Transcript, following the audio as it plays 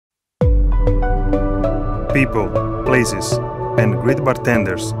People, places, and great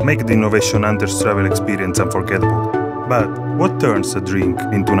bartenders make the innovation hunters travel experience unforgettable. But what turns a drink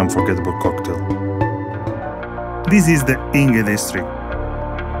into an unforgettable cocktail? This is the Yingge district,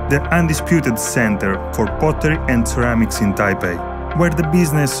 the undisputed center for pottery and ceramics in Taipei, where the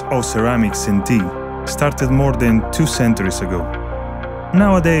business of ceramics and tea started more than 2 centuries ago.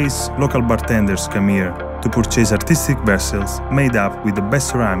 Nowadays, local bartenders come here to purchase artistic vessels made up with the best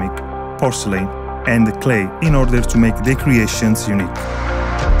ceramic, porcelain, and clay in order to make their creations unique.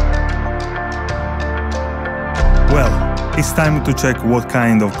 Well, it's time to check what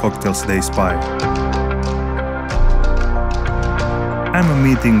kind of cocktails they inspire. I'm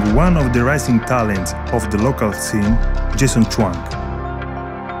meeting one of the rising talents of the local scene, Chuang,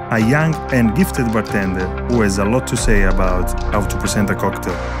 a young and gifted bartender who has a lot to say about how to present a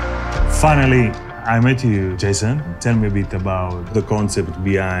cocktail. Finally, I met you, Jason. Tell me a bit about the concept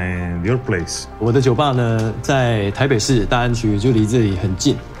behind your place. 我的酒吧呢，在台北市大安区，就离这里很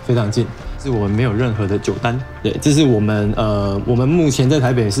近，非常近。是我们没有任何的酒单，对，这是我们目前在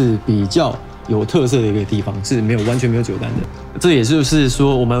台北市比较有特色的一个地方，是完全没有酒单的。这也就是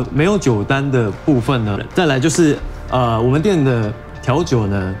说，我们没有酒单的部分呢。再来就是我们店的调酒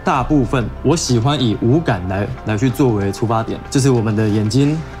呢，大部分我喜欢以五感来去作为出发点，就是我们的眼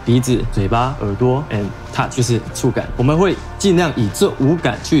睛、鼻子、嘴巴、耳朵 and touch 就是触感，我们会尽量以这五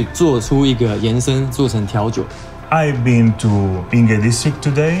感去做出一个延伸，做成调酒。I've been to Yingge district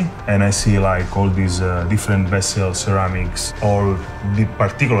today, and I see like all these different vessels, ceramics, all the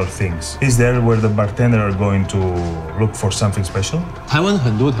particular things. Is there where the bartender are going to look for something special? 台湾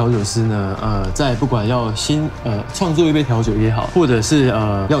很多调酒师呢，在不管要创作一杯调酒也好，或者是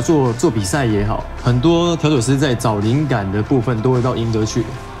要做比赛也好，很多调酒师在找灵感的部分都会到莺歌去。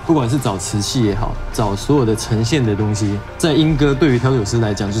不管是找瓷器也好，找所有的呈现的东西，在莺歌对于调酒师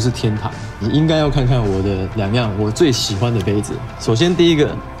来讲就是天堂。你应该要看看我的2样我最喜欢的杯子。首先第一个，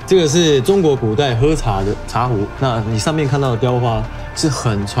这个是中国古代喝茶的茶壶，那你上面看到的雕花是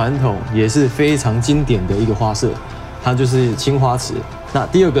很传统，也是非常经典的一个花色，它就是青花瓷。那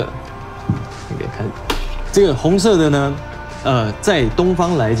第二个，你可以看这个红色的呢，在东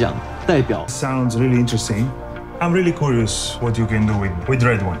方来讲代表。Sounds really interesting. I'm really curious what you can do with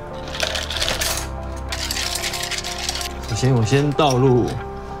red one. 我先倒入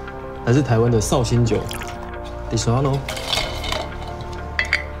来自台湾的绍兴酒 ，Disaronno。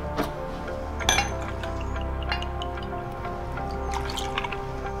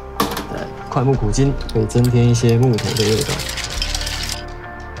快木苦精可以增添一些木头的味道。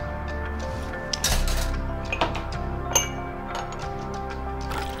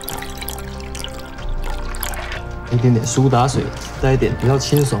一点点苏打水，带一点比较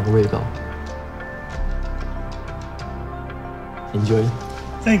清爽的味道。Enjoy.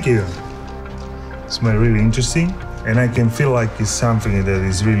 Thank you. Smells really interesting, and I can feel like it's something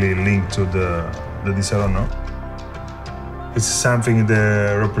that is really linked to the Disaronno. It's something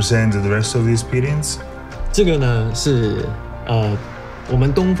that represents the rest of the experience. 这个呢是我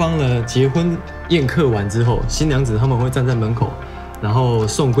们东方呢结婚宴客完之后，新娘子他们会站在门口，然后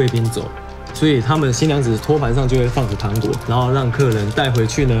送贵宾走。所以他们新娘子托盘上就会放着糖果，然后让客人带回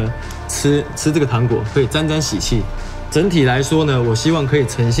去呢吃这个糖果，可以沾喜气。整体来说呢，我希望可以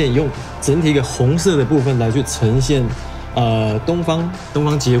呈现用整体一个红色的部分来去呈现东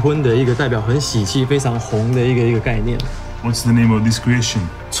方结婚的一个代表很喜气、非常红的一个概念。What's the name of this creation?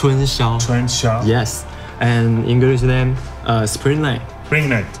 春宵。春宵。Yes, and English name Spring Night. Spring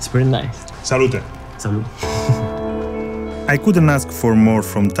Night. Spring Night. Salute. Salute. I couldn't ask for more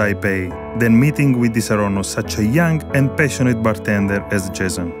from Taipei than meeting with Disaronno, such a young and passionate bartender as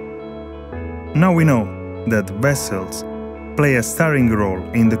Jason. Now we know that vessels play a starring role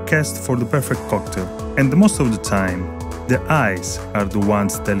in the quest for the perfect cocktail, and most of the time, the eyes are the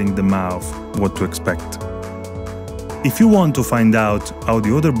ones telling the mouth what to expect. If you want to find out how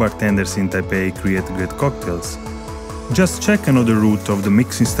the other bartenders in Taipei create great cocktails, just check another route of the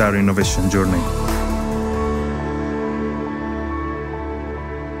Mixing Star innovation journey.